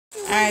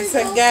Alright,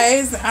 so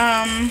guys,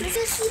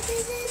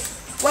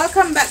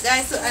 welcome back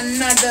guys to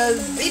another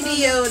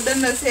video.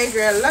 Don't know say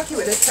girl lucky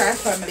with the Star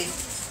family.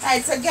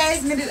 Alright, so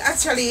guys, me did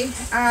actually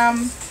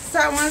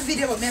start one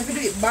video, but me have to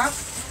do it back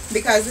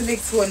because the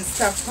next one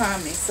stopped for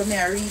me, so me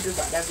I redo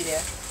back that video.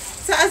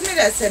 So as me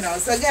that say now,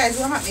 so guys,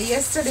 what happened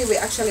yesterday, we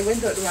actually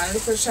went out to one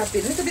little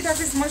shopping, little bit of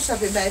Christmas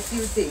shopping, buy a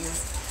few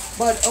things,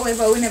 but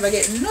however we never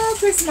get no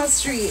Christmas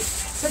tree.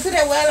 So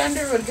today while on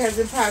the road, because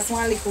we passed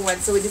one little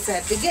one, so we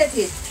decided to get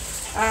it.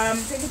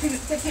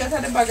 Take it out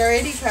of the bag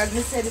already because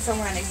we said this on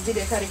my next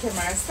video because the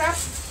camera stop.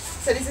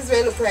 So this is what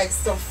it look like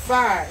so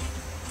far.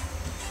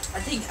 I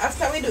think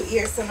after we do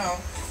here, so now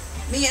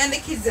me and the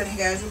kids and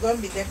guys, we're gonna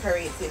be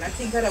decorating. I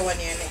think other one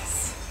here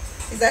next.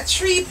 It's a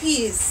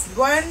 3-piece.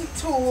 1,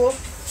 2,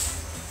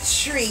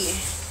 3.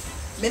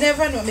 Me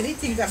never know. Me didn't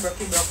think I broke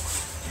it. I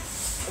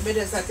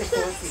just have to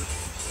take out it.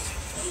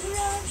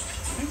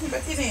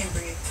 But it ain't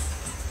break.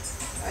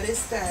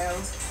 This style.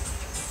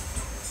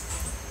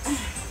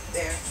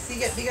 There. See,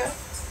 get bigger?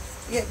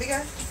 You get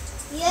bigger?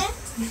 Yeah.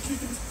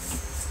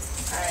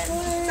 Alright.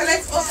 So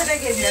let's open it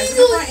again, guys.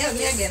 You can't help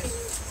me again.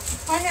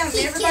 Can't help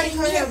me. Everybody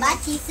can help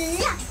me.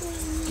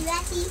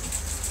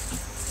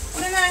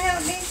 Wanna not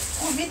help me?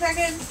 Want me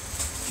again?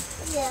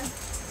 Yeah.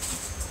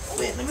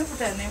 Wait, let me put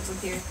that name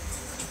foot here.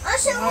 I'll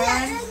show you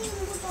that.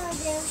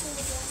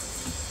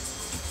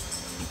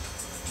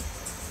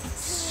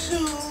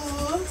 2.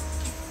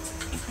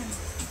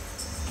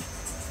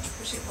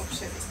 Push it up,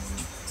 Shelly.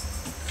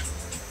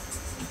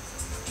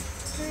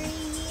 3.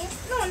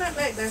 No, not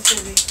like that,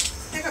 Shelly.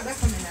 Take it back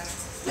from me now.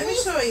 Let me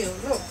show you.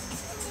 Look.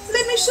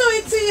 Let me show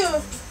it to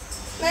you.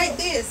 Like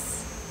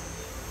this.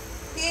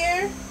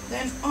 Here,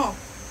 then up.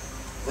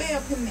 Way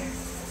up in there.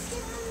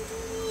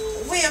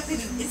 Way up in.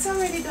 It's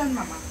already done,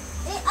 Mama.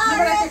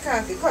 Never like a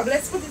coffee. Come,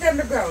 let's put it on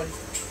the ground.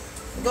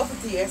 Go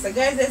put it here. So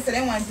guys, they say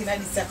they want it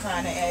in this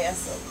corner area.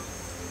 So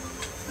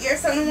here,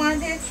 someone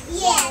want it?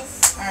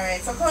 Yes.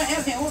 Alright, so come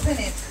help me open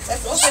it.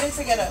 Let's open it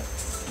together.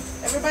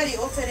 Everybody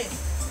open it.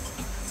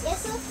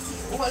 Yes, sir.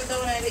 Hold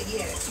down on it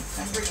here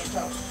and bring it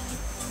out.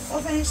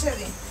 Open it,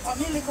 Shelly.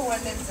 Open me little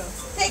one them too.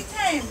 Take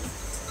time.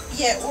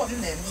 Yeah, open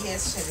them.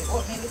 Yes, Shelly.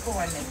 Open me little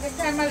one them. Take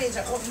time,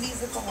 Malaysia. Open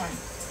these little one.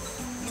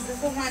 These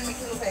little one make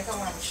it look like a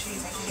 1 tree.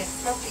 Make it get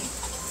fluffy.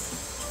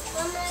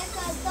 Like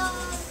a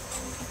dog.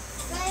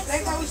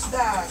 Like a which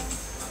dog?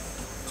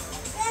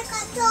 Like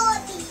a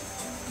doggy.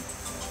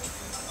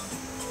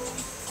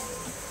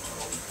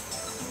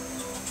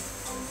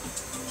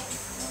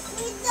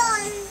 We're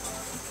done.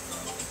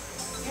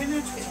 You're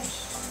not finished.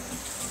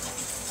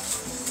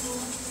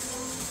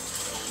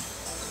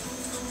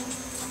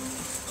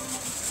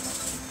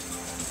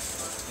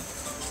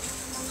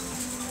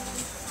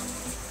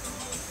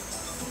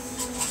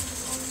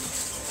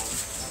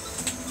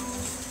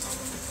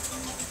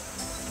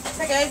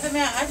 So guys, I'm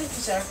an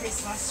artificial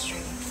Christmas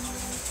tree.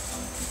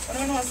 I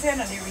don't know if it's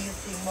not the real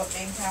thing, but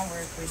they can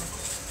work with it.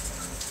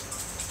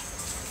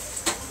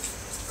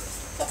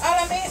 So all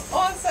of me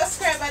old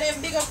subscriber,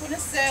 them big up on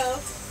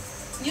yourself.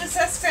 New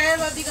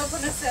subscriber, big up on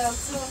yourself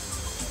too.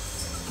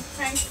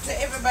 Thanks to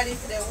everybody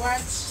for their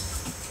watch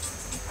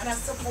and the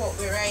support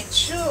we right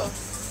through.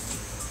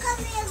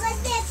 Come here, but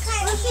that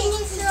kind of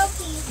finish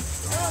Loki.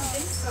 I don't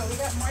think so. We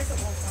got more to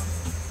open.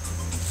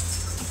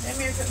 Let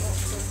me open.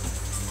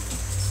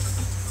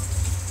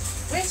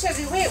 Wait,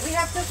 Chevy, wait. We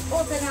have to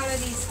open all of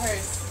these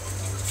first.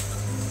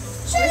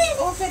 Let's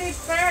open it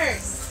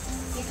first.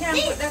 You can't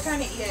put that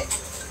on it yet.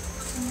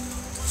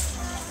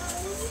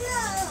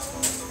 No.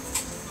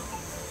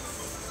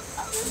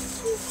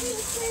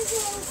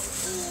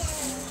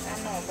 I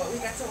know, but we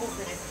got to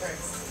open it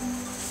first.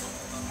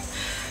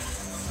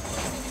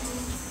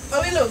 But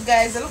we look,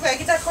 guys. It look like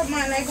it a come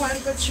on like one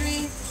little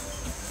tree.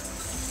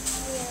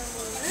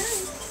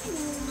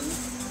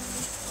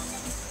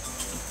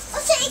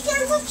 Also, you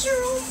can put your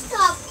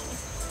rooftop.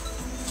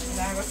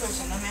 No, I'm going to touch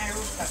it on my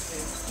rooftop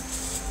too.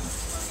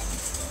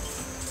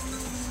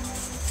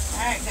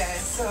 Alright,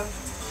 guys. So,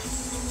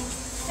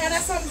 kind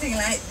of something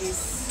like this.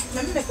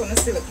 Let me make one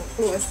still look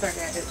closer,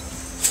 guys.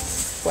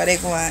 What they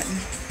want.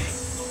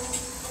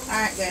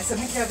 Alright, guys. So,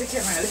 make sure the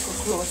camera a little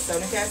closer.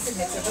 You can see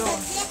it down.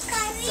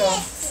 So,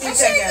 see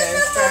that, guys.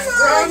 From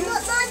ground,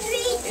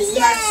 it's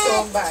not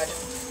so bad.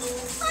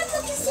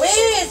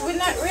 Wait, we're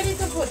not ready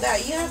to put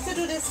that. You have to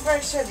do this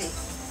first, Chevy.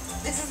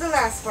 This is the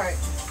last part.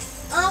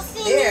 I'll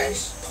There.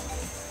 finish.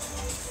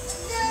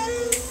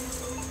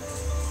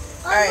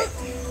 Alright.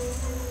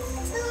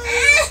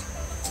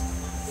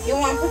 You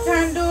want to put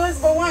on those,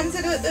 but want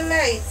to do the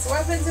lights. What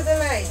happened to the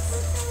lights?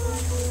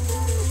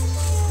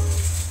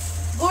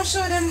 Go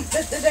show them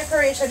the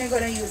decoration you're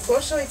going to use.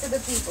 Go show it to the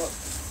people.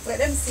 Let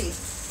them see.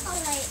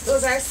 Alright.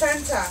 Those are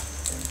Santa.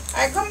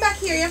 Alright, come back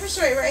here. You have to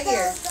show it right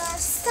here. Those are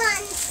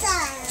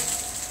Santa.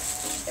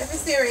 You have to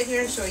stay right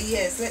here and show it.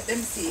 Yes, let them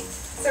see.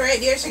 So right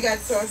there she got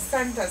so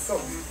Santa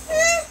something.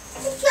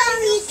 It's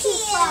very too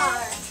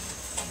far.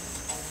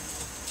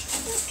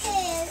 Look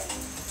here.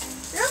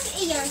 Look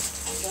here.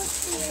 Look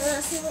here.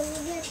 Let's see what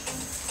we get.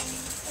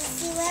 Let's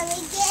see what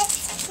we get.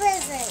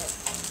 Present.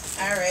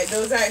 Alright,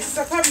 those are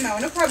so come now,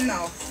 no come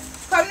now.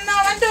 Come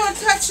now and don't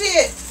touch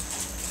it.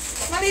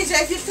 Malaysia,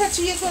 if you touch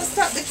it, you can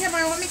stop the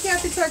camera when me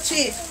can't touch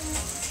it.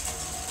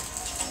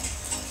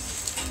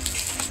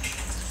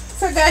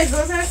 So guys,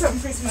 those are some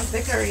Christmas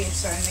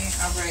decorations they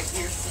have right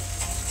here.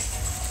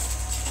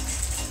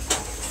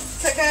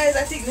 So guys,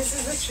 I think this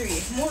is the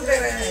tree. Move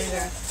it,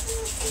 Malaysia.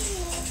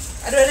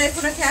 I don't know if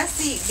you can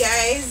see it,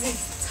 guys.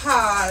 It's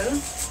tall.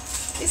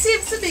 It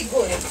seems to be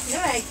good. You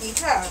like it,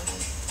 tall?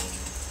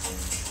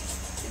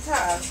 It's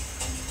tall.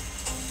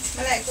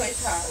 I like how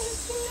it's tall.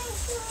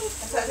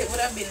 I thought it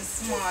would have been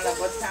smaller,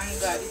 but thank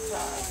God it's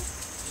tall.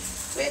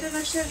 Wait, I'm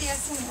going to show you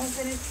something.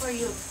 Open it for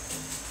you.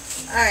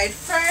 Alright,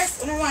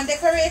 first, we want to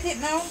decorate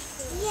it now?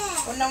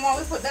 Yeah. Or now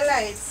want we put the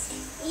lights?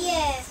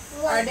 Yeah.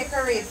 Or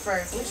decorate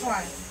first? Which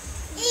one?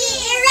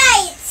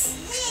 Right.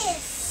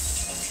 This.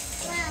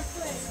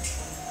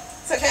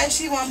 So guys,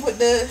 she want to put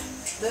the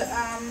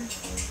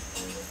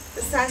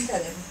Santa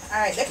then.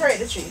 Alright, decorate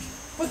the tree.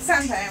 Put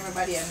Santa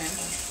everybody and then.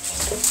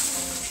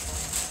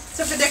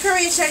 So for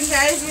decoration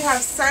guys, we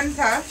have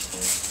Santa.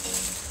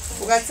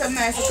 We got some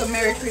nice little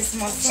Merry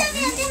Christmas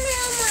something.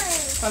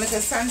 So like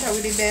a Santa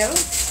with the bell.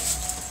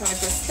 So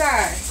like a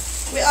star.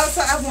 We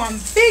also have one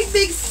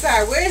big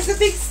star. Where is the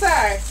big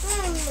star?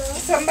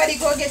 Somebody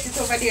go get it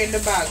over there in the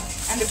bag.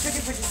 And the pretty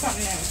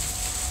something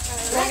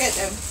else. Go get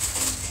them.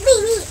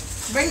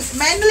 Bring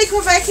mind the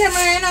little by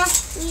camera, you know?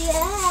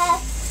 Yeah.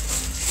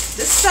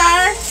 The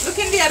star, look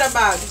in the other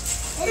bag.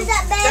 Is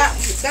that bag?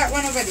 That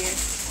one over there.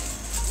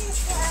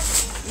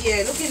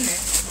 Yeah, look in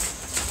there.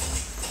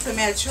 So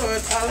may I throw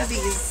out all of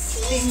these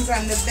things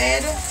on the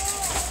bed.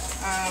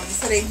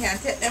 So they can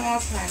take them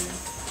off and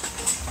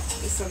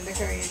do some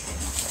decorating.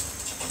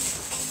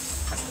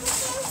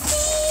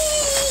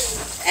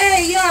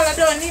 Hey y'all, I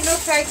don't need no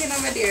fighting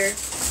over there.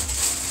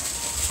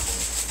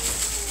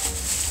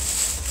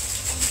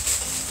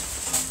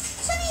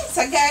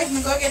 So guys,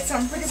 me go get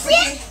some pretty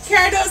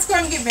carry those,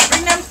 come give me.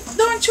 Bring them,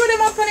 don't chew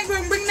them up on the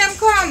ground, bring them,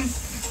 come.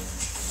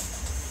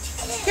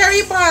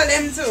 Carry ball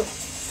them too.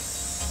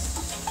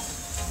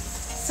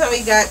 So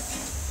we got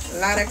a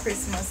lot of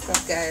Christmas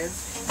stuff guys.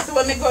 So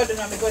when we go do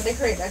now, we go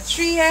decorate a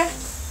tree here.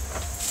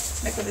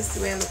 Look at this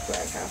way it look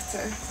like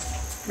after.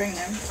 Bring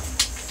them.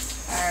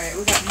 Alright,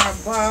 we got more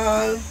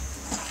ball.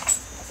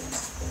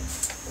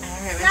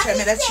 Alright, we're trying to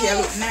make that tree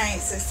look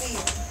nice. Let's see.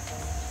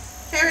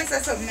 Carry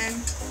something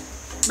then.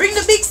 Bring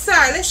the big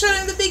star. Let's show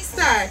them the big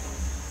star.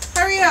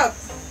 Hurry up.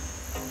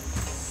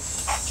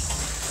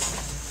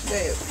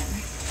 There.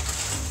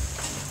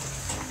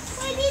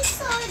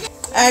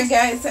 Alright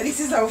guys, so this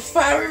is how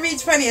far we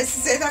reach from here.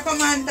 So say that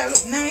command that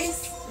look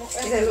nice.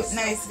 It look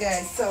nice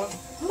guys. So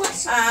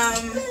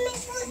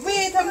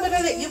wait, I'm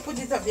gonna let you put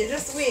it up there.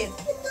 Just wait.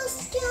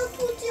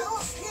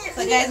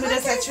 So guys, we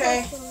just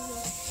try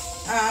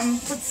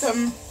put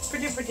some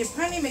pretty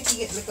funny, make you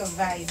get like a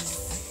vibe.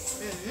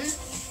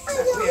 I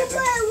don't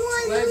buy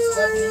one more,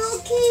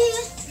 okay?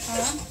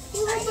 Huh?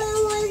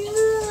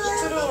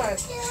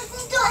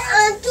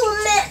 To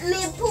make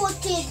me put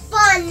it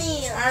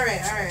funny.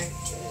 Alright.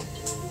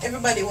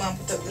 Everybody want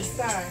to put up the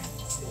star.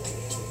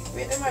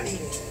 Wait a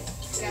minute.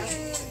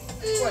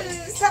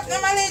 Stop now,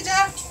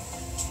 Malaysia.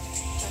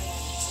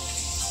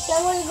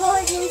 Someone go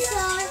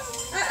inside.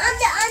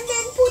 And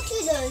then put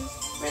it on.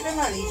 Wait a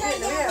minute.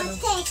 Wait a minute.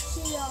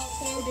 Take it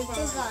off and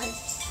put it on.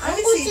 Let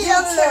me see.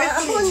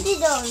 Put it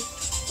on.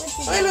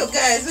 Oh, look,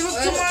 guys. We look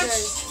too much.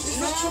 This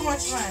look too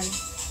much, man.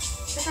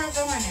 Take off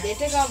the one. They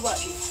take off what?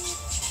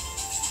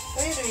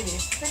 What are you doing?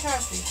 Take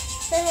off it.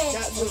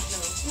 That's good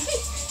now.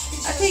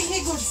 I think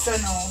he good, so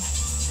now.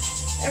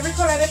 Every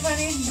color they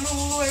funny,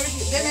 blue,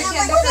 everything. Then I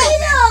can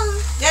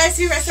guys,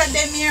 we rest of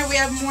them here. We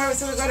have more,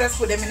 so we're gonna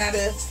put them in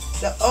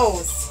the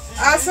house.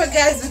 Also,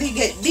 guys, we did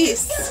get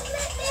this.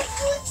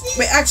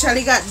 We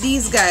actually got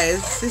these, guys.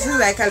 This is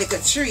like a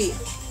little tree.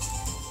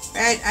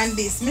 Right, and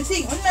this. I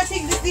think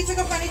this took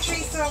up on the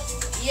tree, so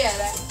yeah,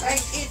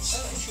 like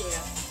each. Oh, sure.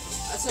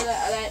 So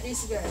I like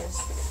this, guys.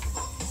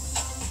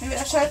 Maybe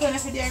a short one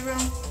if you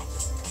diagram.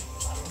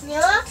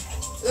 Yeah?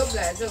 Look,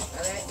 guys, look,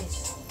 I like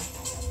this.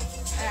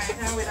 Alright,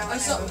 now with that one.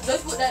 So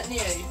just put that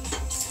near you.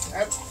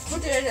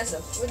 Put it right there,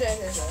 put it right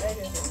there, right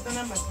there. The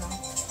number now.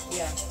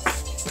 Yeah.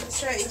 Let's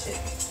try each.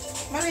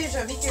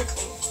 Malaysia, be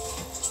careful.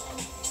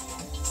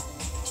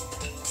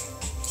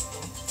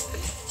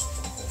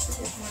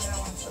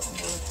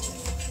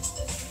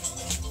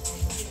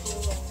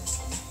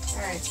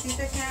 Alright, see if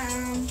I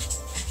can.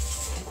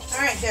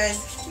 Alright,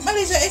 guys.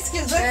 Malaysia,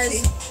 excuse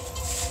us.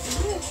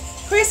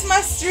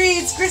 Christmas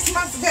trees,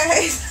 Christmas,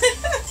 guys.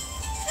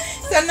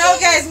 So now,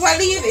 guys, while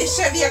leaving,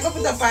 Chevy, I'm going to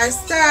put up our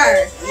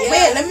star. Yeah.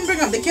 Wait, let me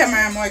bring up the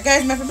camera more.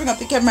 Guys, let me bring up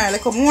the camera a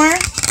little more.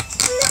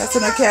 That's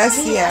what I can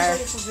see her.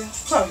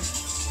 Come.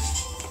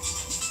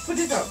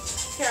 Put it up.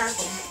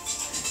 Careful.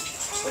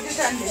 Put it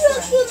on this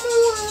one.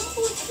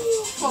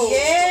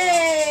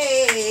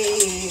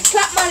 Yay!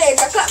 Clap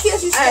Malaysia, clap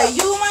your sister. Alright,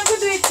 you want to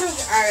do it too?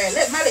 Alright,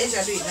 let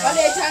Malaysia do it now.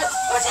 Malaysia.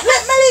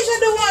 Let Malaysia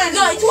do one.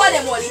 No, it's one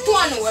of them, Wally.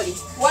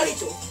 Wally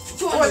too.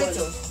 Come,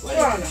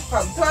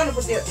 Tuana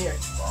put it up there.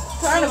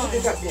 Tuana put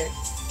it up there.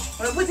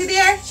 Wanna put it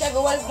there? Chevy,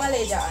 what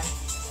Malaysia on?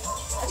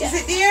 Is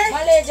it there?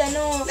 Malaysia,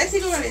 no. Let's see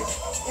the Malaysia.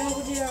 You want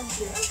to put it on?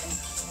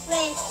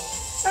 Wait.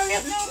 Hurry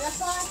up now. The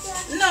water.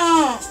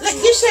 No. Let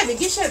give Chevy,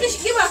 give Chevy.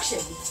 Give back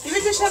Chevy. Give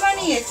it to Chevy.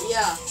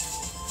 Yeah.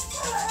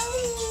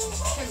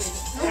 Chevy.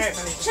 Alright,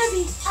 Malaysia.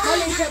 Chevy.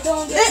 Malaysia,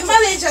 don't get Let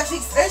Malaysia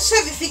fix it. Let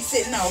Chevy fix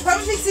it now.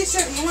 Come fix it,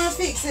 Chevy. You want to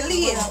fix it?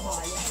 Lean.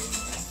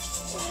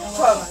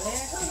 Come.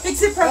 Fix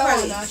it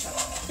properly.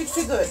 Fix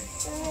it good.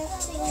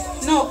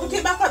 No, put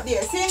it back up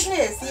there. Same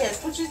place.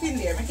 Yes, put it in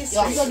there. Make it You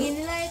want straight. to plug in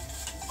the light?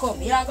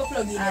 Come, you have to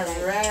plug in the light.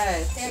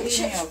 Alright. Hey,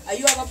 Clean it up. are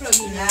you have to plug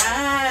in the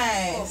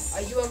light? Nice.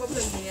 Are you have to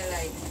plug in the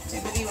light?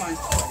 What do you want?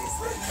 What is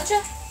it? Acha.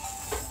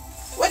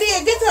 What do you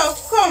get up?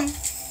 Come.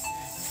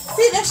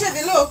 See that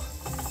Chevy, look.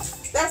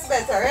 That's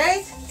better,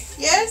 right?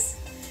 Yes?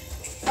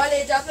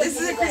 Malaysia, plug This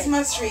in is the a light.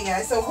 Christmas tree,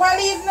 guys. So while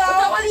leave What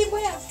now, are you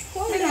going to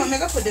you know, I'm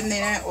gonna put them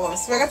in our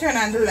house. We're gonna turn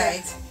on the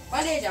light.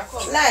 Malaysia,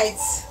 come.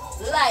 Lights.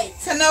 Light.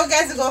 So now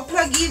guys, we go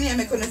plug in and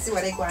we're gonna see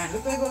what they go on.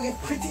 Look, we're gonna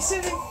get pretty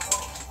Chevy.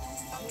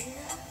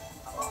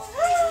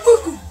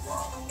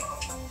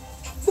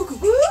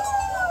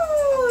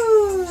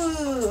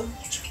 Ooh.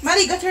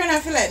 Maddie, go turn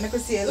off your light. Make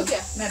us see it. Look. Okay.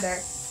 Not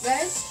dark.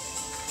 Guys,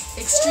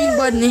 extreme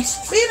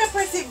badness. Wait, not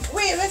press it.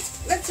 Wait,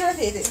 let's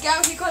rotate it.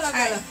 Get the color,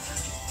 color.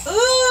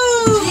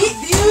 Ooh,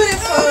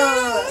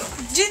 beautiful.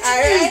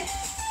 Alright.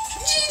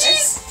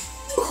 Let's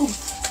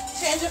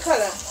change the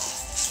color.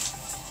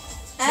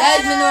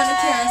 Guys, me know the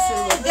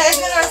cancel. Guys,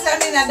 you know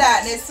I'm in the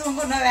darkness. Soon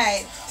gonna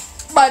light.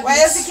 Badness. What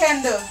else you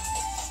can do?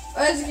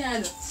 What else you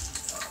can do?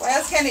 What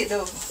else can it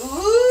do?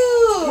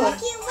 Ooh. Look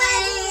at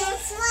what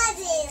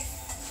is.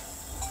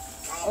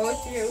 Oh,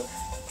 you.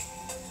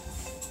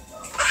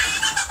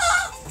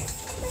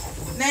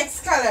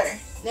 Next color.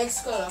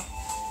 Next color.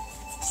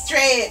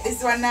 Straight.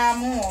 This one now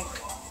move.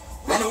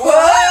 And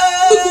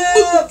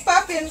whoa!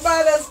 Popping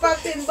bottles.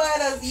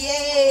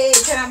 Yay!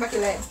 Turn on back the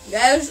light.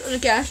 Guys,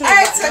 look at show.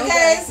 Alright, so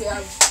guys.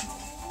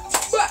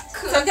 Back.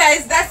 So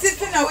guys, that's it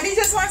for now. We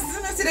just want to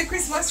see the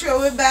Christmas tree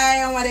we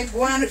buy and what they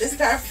go on with the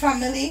Star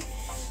family.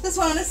 Just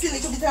want to see a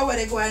little bit of what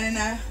they go on in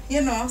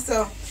you know.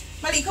 So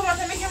Mali, come on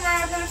and make him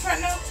right up in the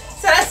front now.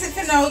 So that's it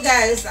for now,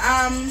 guys.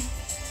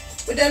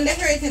 We're done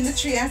decorating the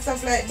tree and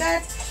stuff like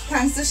that.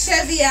 Thanks to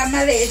Chevy and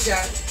Malaysia.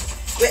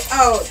 We're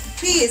out.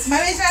 Peace.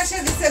 Malaysia and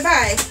Chevy say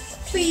bye.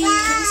 Peace.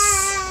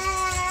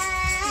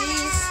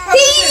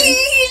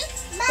 Peace.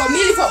 Come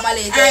here for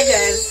Malaysia. Alright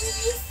guys.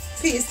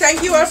 Peace.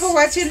 Thank you all for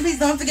watching. Please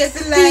don't forget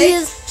to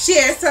like,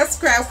 share,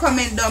 subscribe,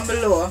 comment down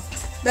below.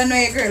 Don't know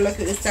your girl look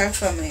at the Star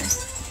family.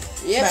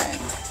 Yep.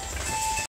 Bye.